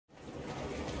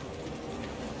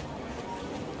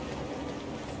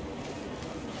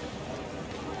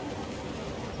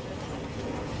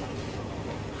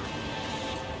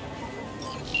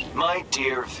My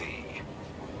dear V,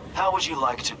 how would you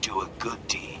like to do a good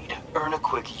deed? Earn a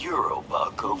quick Euro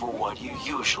buck over what you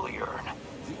usually earn.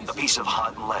 A piece of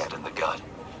hot lead in the gut.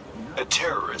 A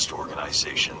terrorist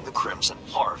organization, the Crimson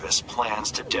Harvest,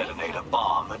 plans to detonate a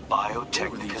bomb at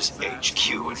Biotechnica's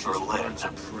HQ in Berlin.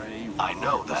 I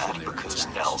know that because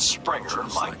Nell Springer,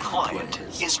 my client,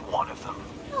 is one of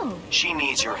them. She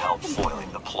needs your help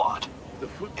foiling the plot.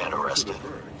 Interested?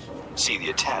 See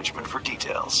the attachment for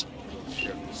details.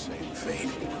 Share the same fate.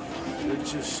 They're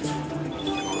just men.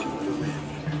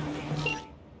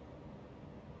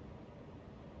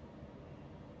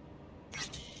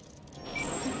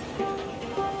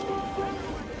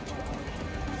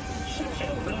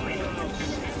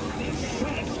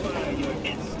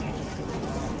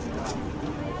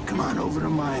 Come on over to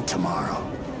mine tomorrow.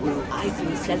 I've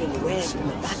been selling wares from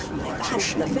the back of my van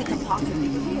for the better part of the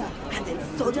year, and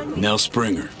then suddenly... Nell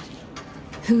Springer.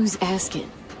 Who's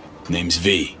asking? Name's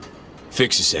V.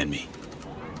 Fixer sent me.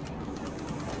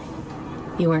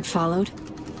 You weren't followed?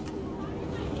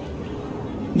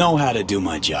 Know how to do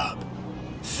my job.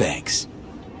 Thanks.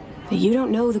 But you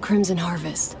don't know the Crimson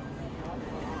Harvest.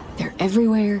 They're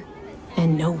everywhere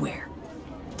and nowhere.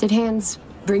 Did Hans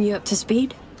bring you up to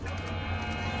speed?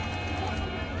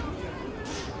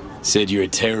 Said you're a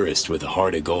terrorist with a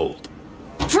heart of gold.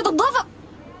 For the love of...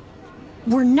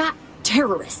 We're not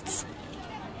terrorists.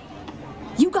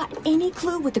 You got any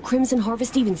clue what the Crimson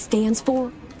Harvest even stands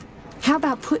for? How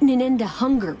about putting an end to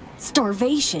hunger,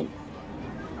 starvation?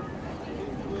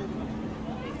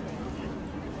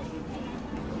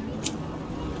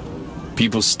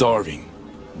 People starving.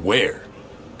 Where?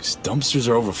 'Cause dumpsters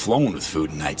are overflowing with food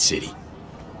in Night City.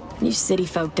 You city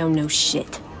folk don't know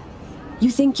shit. You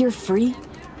think you're free?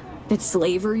 That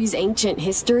slavery's ancient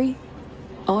history?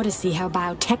 Ought to see how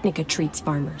Biotechnica treats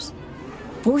farmers.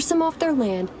 Force them off their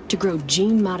land to grow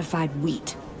gene-modified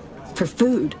wheat. For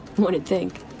food, one would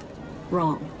think.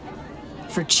 Wrong.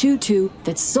 For Chew-2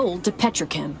 that's sold to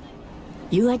Petrochem.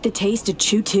 You like the taste of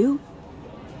Chew-2?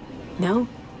 No?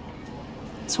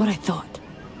 That's what I thought.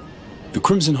 The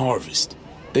Crimson Harvest.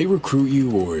 They recruit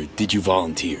you, or did you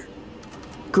volunteer?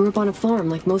 Grew up on a farm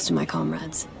like most of my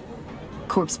comrades.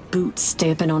 Corpse boots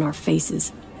stamping on our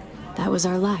faces. That was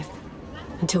our life.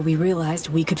 Until we realized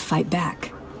we could fight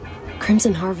back.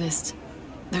 Crimson Harvest,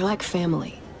 they're like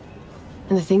family.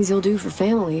 And the things you'll do for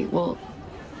family, well,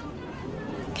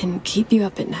 can keep you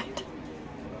up at night.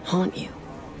 Haunt you.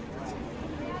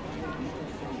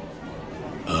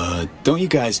 Don't you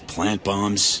guys plant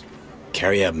bombs?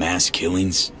 Carry out mass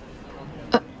killings?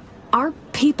 Our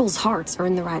people's hearts are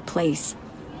in the right place.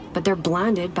 But they're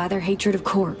blinded by their hatred of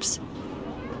corpse.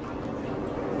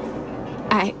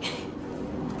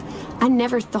 I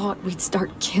never thought we'd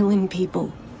start killing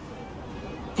people.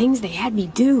 Things they had me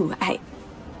do. I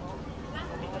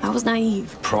was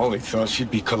naive. Probably thought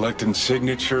she'd be collecting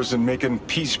signatures and making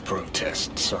peace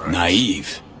protests.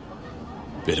 Naive?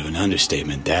 Bit of an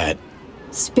understatement, that.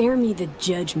 Spare me the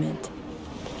judgment.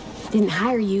 Didn't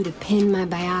hire you to pen my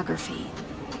biography.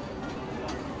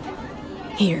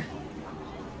 Here.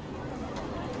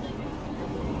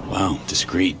 Wow,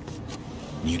 discreet.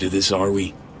 New to this, are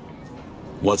we?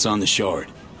 What's on the shard?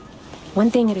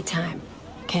 One thing at a time,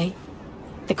 okay?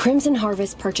 The Crimson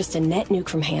Harvest purchased a net nuke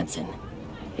from Hansen.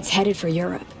 It's headed for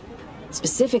Europe.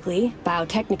 Specifically,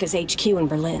 Biotechnica's HQ in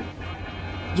Berlin.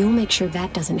 You'll make sure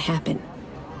that doesn't happen.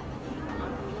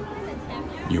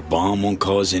 Your bomb won't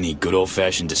cause any good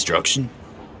old-fashioned destruction?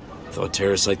 Thought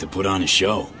terrorists like to put on a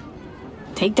show.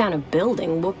 Take down a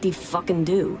building,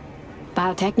 whoop-de-fucking-do.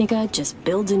 Biotechnica just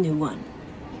builds a new one.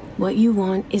 What you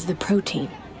want is the protein.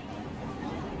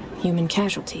 Human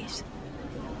casualties.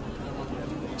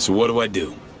 So what do I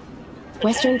do?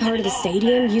 Western part of the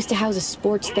stadium used to house a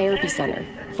sports therapy center,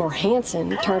 before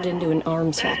Hansen turned into an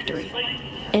arms factory.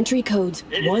 Entry code's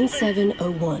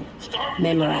 1701.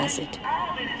 Memorize it.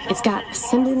 It's got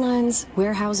assembly lines,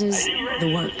 warehouses,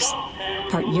 the works.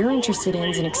 Part you're interested in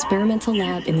is an experimental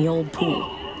lab in the old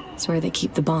pool. It's where they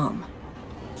keep the bomb.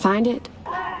 Find it,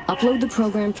 upload the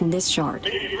program from this shard.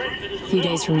 A few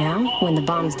days from now, when the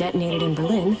bomb's detonated in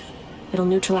Berlin, it'll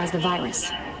neutralize the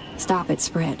virus. Stop its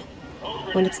spread.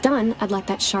 When it's done, I'd like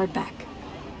that shard back.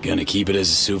 Gonna keep it as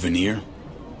a souvenir?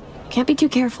 Can't be too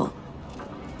careful.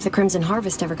 If the Crimson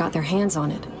Harvest ever got their hands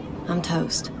on it, I'm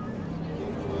toast.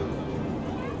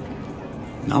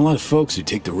 Not a lot of folks who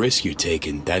take the risk you're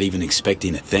taking without even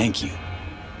expecting a thank you.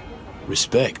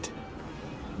 Respect.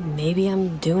 Maybe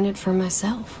I'm doing it for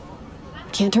myself.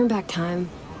 Can't turn back time,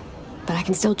 but I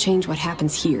can still change what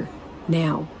happens here,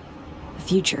 now, the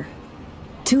future.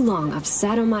 Too long I've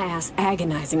sat on my ass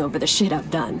agonizing over the shit I've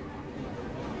done.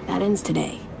 That ends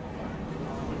today.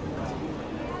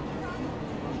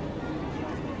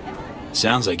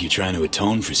 Sounds like you're trying to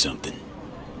atone for something.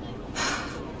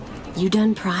 You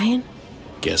done prying?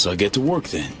 Guess I'll get to work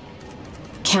then.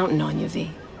 Counting on you, V.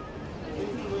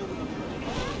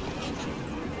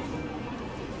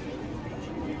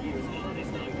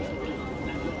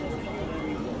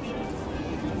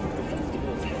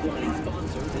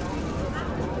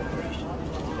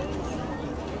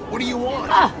 What do you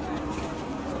want? Ah!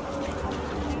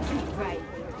 Right.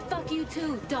 Fuck you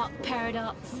too, Doc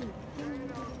Paradox.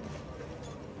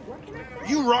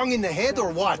 You wrong in the head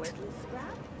or what?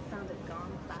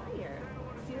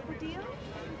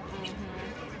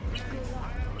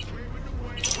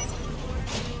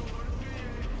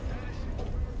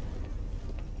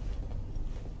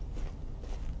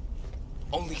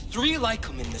 Only 3 like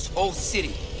him in this whole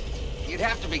city. You'd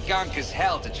have to be gunk as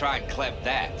hell to try and clip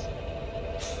that.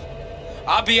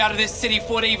 I'll be out of this city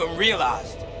before they even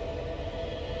realized.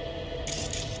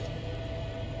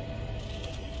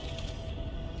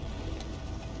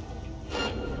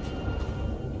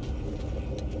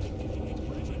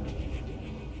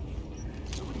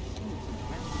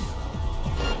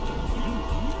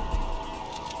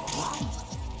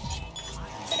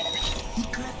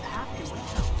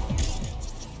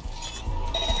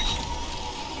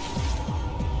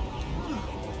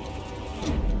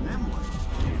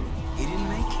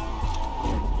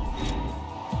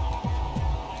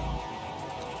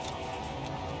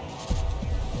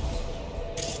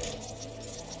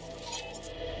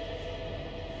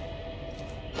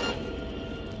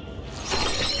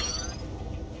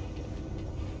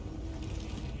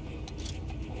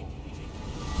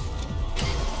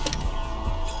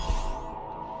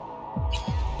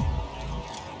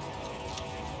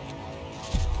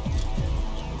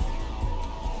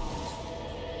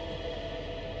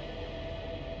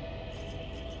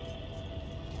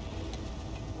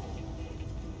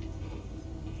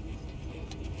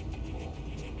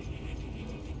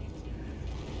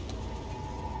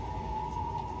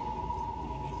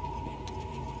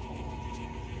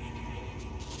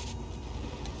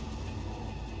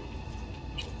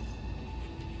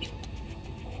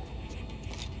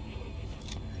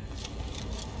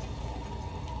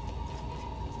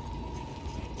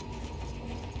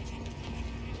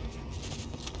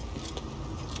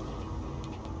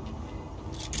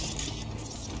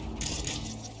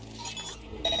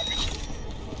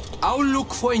 I'll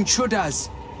look for intruders.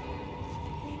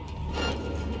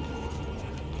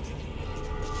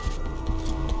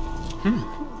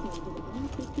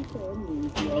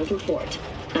 World Report.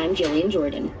 I'm Jillian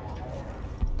Jordan.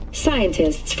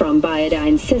 Scientists from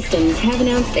Biodyne Systems have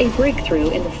announced a breakthrough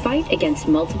in the fight against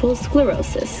multiple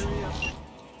sclerosis.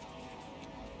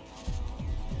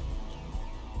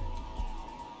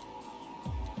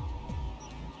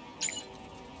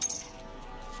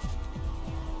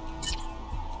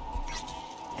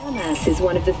 MS is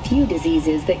one of the few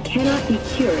diseases that cannot be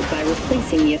cured by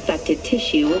replacing the affected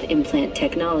tissue with implant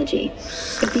technology.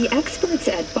 But the experts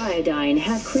at Biodyne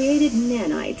have created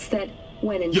nanites that,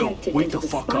 when injected into the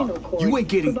spinal cord, you ain't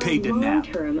getting paid to nap.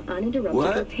 long-term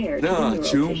uninterrupted repair to the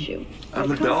neural tissue.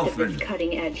 I'm a The cost of dolphin. this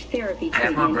cutting-edge therapy Half my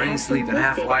treatment brain has sleeping, been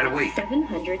half listed wide at awake.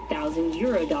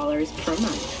 $700,000 per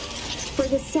month. For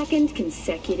the second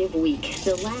consecutive week,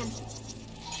 the lab...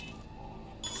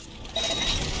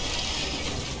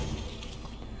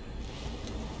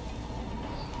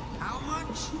 How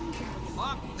much?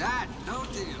 Fuck that, no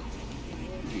deal.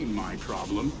 Ain't my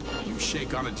problem. You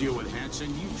shake on a deal with Hanson,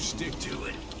 you stick to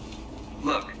it.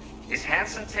 Look, is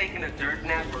Hanson taking a dirt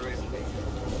nap or is he? We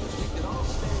can all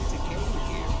stand to gain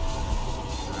here.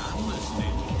 I'm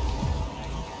listening.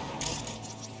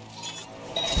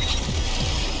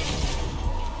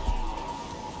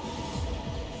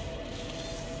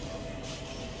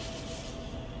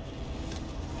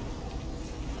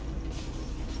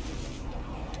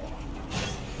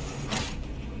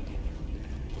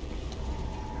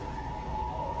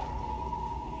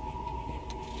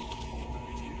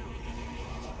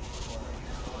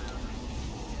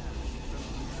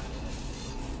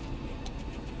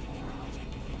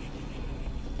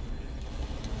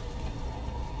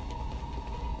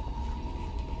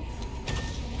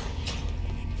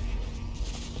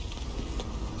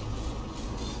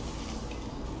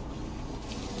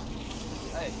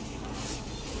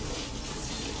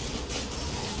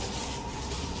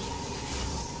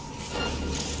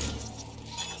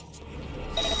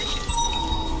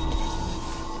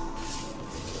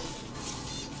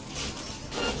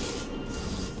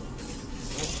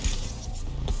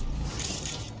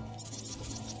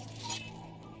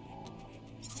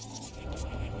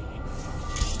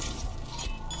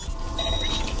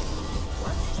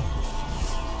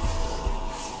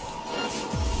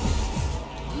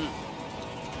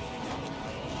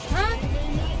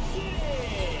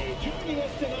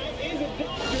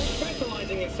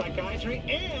 psychiatry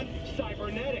and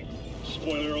cybernetics.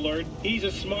 Spoiler alert, he's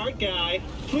a smart guy.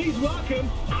 Please welcome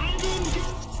Ivan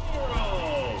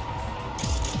Guerrero.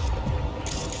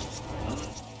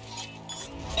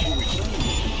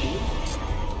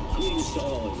 Greetings to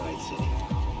all in Night City.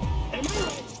 Am I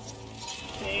right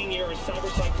saying you're a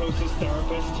cyberpsychosis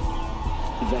therapist?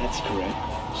 That's correct.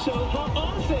 So how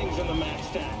are things in the Mac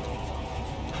stack?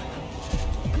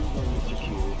 Good one, Mr. Q.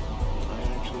 I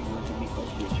actually work in the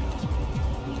Oak Ridge Hospital.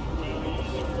 Well, you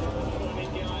sure are a funny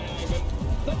guy, Ivan.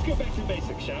 Let's go back to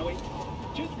basics, shall we?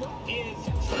 Just what is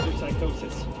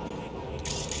cyberpsychosis?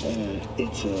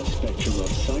 It's a spectrum of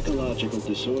psychological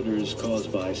disorders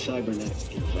caused by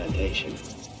cybernetic implantation.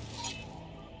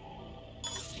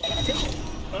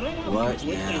 What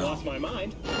now? I lost my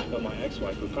mind, but my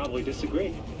ex-wife would probably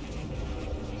disagree.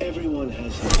 Everyone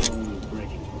has their own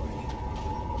breaking point.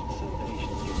 Some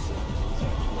patients get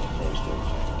sexual first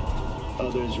impact.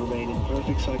 Others remain in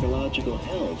perfect psychological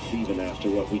health even after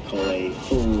what we call a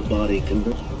full-body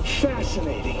conversion.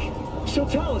 Fascinating. So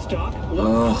tell us, Doc,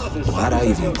 what causes why'd I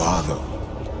even bother?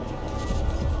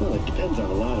 Well, it depends on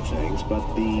a lot of things,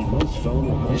 but the most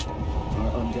vulnerable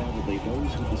are undoubtedly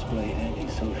those who display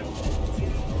antisocial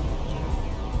tendencies.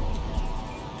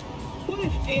 What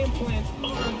if implants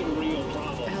aren't the real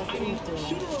problem? I mean,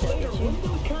 sooner or later, one of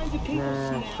those kinds of people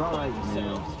snap by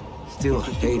themselves. Still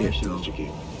hate it, though.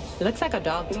 Looks like a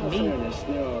dog to me. In fairness,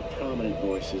 there are prominent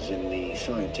voices in the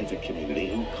scientific community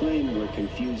who claim we're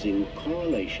confusing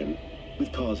correlation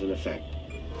with cause and effect.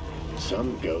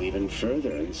 Some go even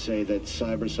further and say that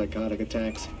cyberpsychotic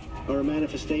attacks are a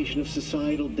manifestation of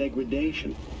societal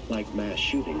degradation, like mass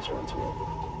shootings once were.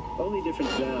 Only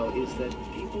difference now is that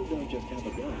people don't just have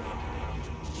a gun.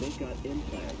 They've got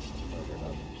implants to murder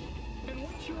others. And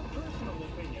what's your personal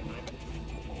opinion, Ivan?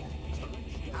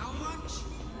 How much?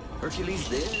 Hercules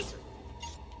this?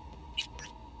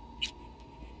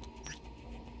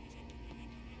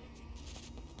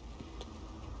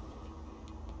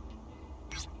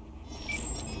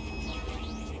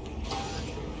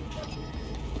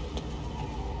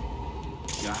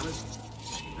 Got it?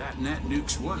 That net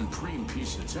nuke's one preem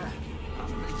piece of tech. I'll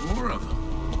make more of them.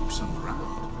 Keep some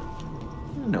around.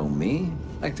 You know me.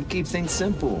 Like to keep things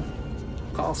simple.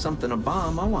 Call something a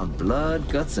bomb, I want blood,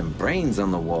 guts, and brains on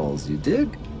the walls, you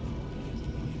dig?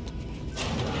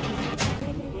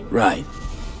 Right.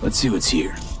 Let's see what's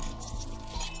here.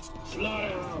 Slow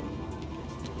down.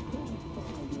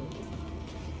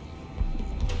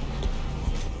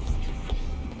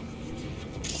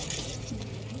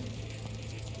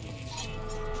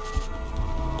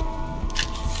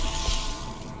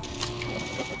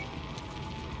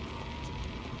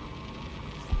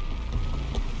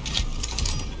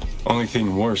 Only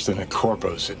thing worse than a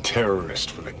corpo's a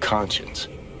terrorist with a conscience.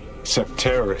 Except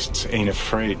terrorists ain't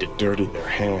afraid to dirty their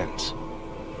hands.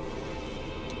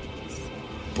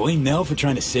 Blame Nell for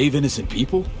trying to save innocent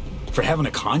people? For having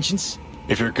a conscience?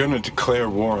 If you're gonna declare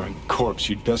war on corpse,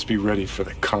 you'd best be ready for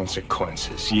the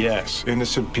consequences. Yes,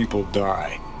 innocent people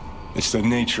die. It's the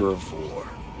nature of war.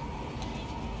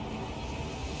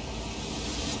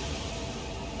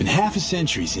 Been half a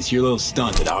century since your little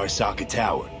stunt at Arasaka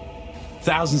Tower.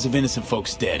 Thousands of innocent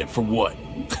folks dead, and for what?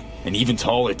 An even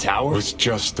taller tower? It was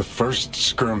just the first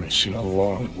skirmish in a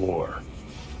long war.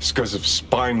 It's because of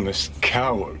spineless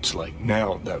cowards like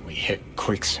Nell that we hit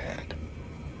quicksand.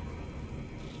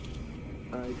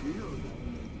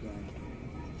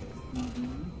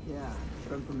 Yeah,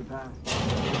 friend from the past.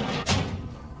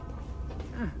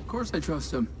 Of course I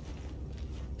trust him.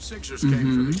 Sixers came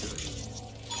for the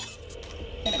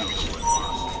good.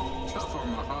 Tough on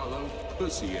Mahalo,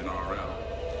 pussy in RL.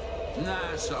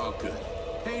 Nah, it's all good.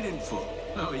 Paid in full.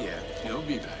 Oh yeah, he'll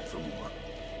be back for more.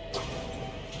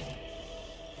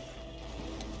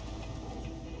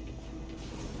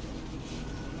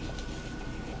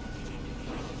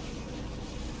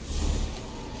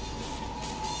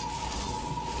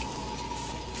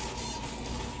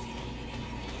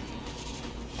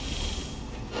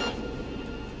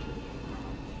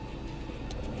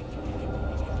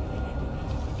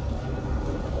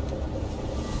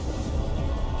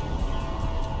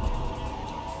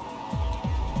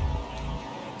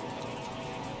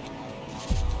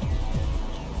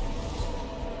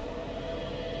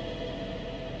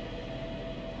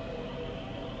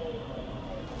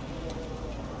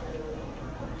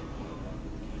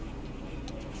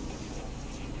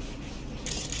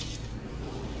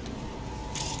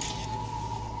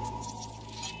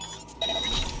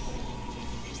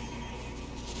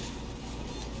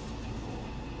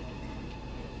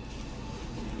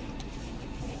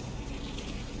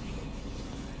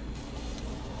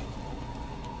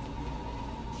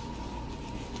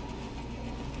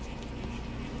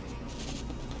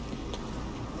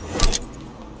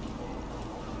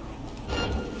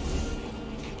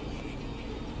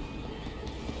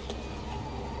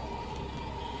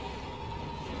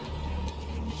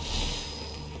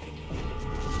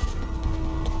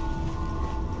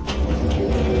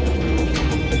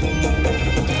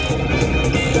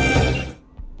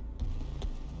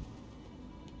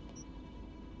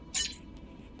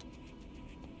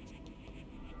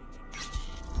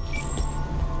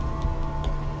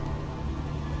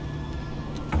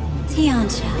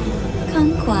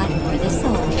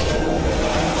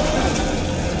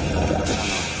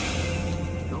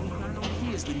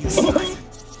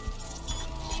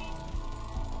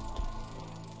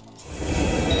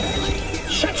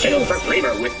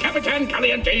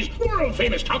 Caliente's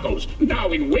world-famous tacos, now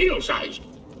in whale size.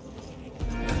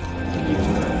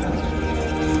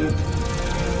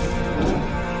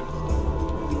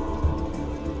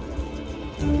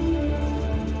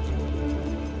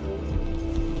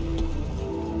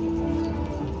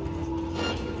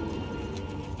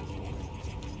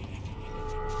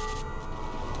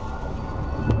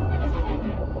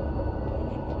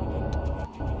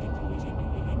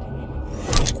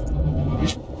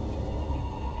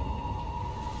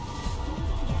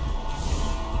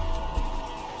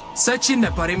 Searching the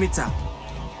perimeter.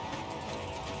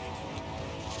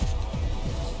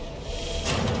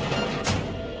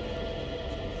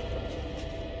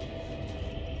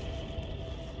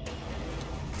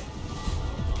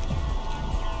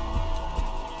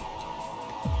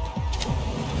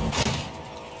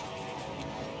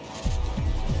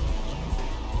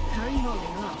 How are you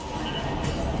holding up?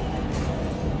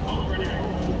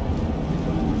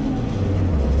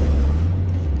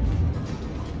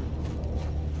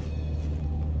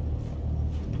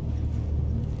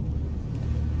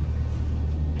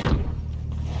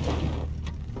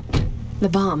 The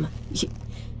bomb.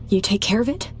 You take care of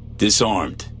it?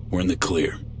 Disarmed. We're in the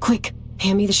clear. Quick,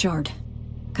 hand me the shard.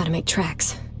 Gotta make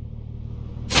tracks.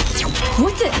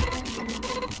 What the?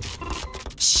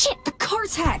 Shit, the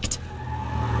car's hacked!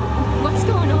 What's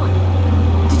going on?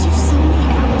 Did you sell me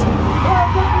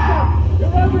out?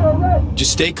 You're under arrest!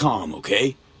 Just stay calm,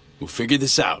 okay? We'll figure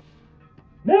this out.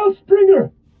 Nell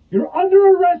Stringer! You're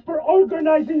under arrest for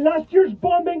organizing last year's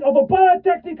bombing of a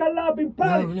biotechnical lab in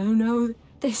Paris! No.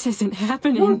 This isn't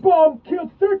happening. Your bomb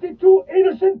killed 32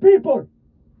 innocent people!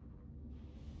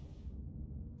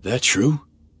 That true?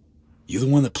 You the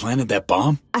one that planted that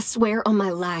bomb? I swear on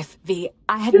my life, V.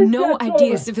 I had Get no that idea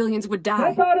over. civilians would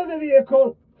die. Step out of the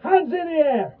vehicle! Hands in the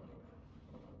air!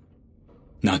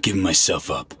 Not giving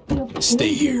myself up.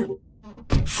 Stay here.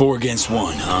 4 against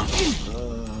 1, huh?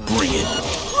 Bring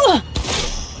it.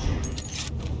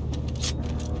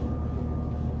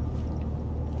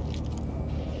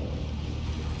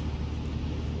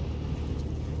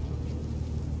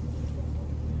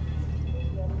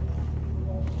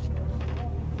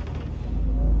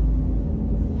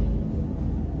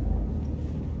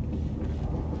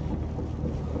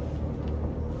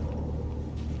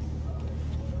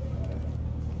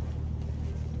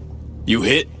 You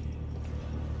hit?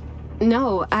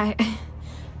 No, I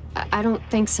don't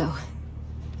think so.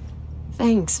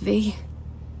 Thanks, V.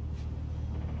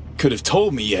 Could have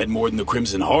told me you had more than the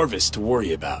Crimson Harvest to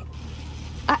worry about.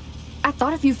 I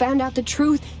thought if you found out the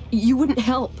truth, you wouldn't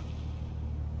help.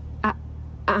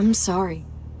 I'm sorry.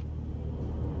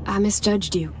 I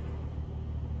misjudged you.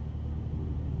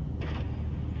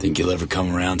 Think you'll ever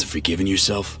come around to forgiving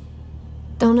yourself?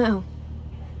 Don't know.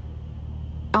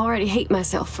 I already hate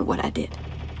myself for what I did.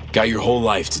 Got your whole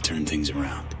life to turn things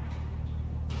around.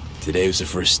 Today was the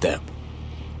first step.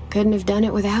 Couldn't have done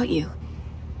it without you.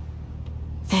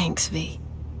 Thanks, V.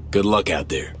 Good luck out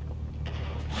there.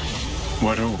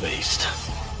 What a waste.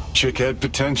 Chick had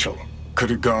potential. Could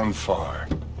have gone far.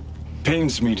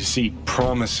 Pains me to see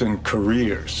promising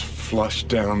careers flushed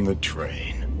down the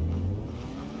drain.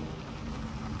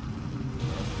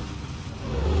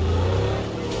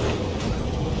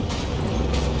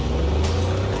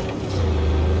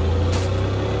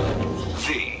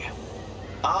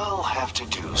 I'll have to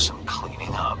do some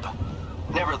cleaning up.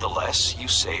 Nevertheless, you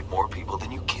saved more people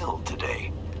than you killed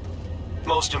today.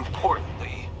 Most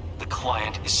importantly, the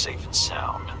client is safe and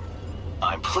sound.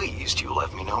 I'm pleased you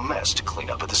left me no mess to clean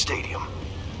up at the stadium.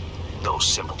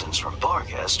 Those simpletons from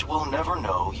Barghest will never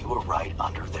know you were right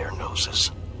under their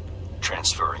noses.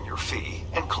 Transferring your fee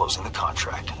and closing the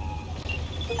contract.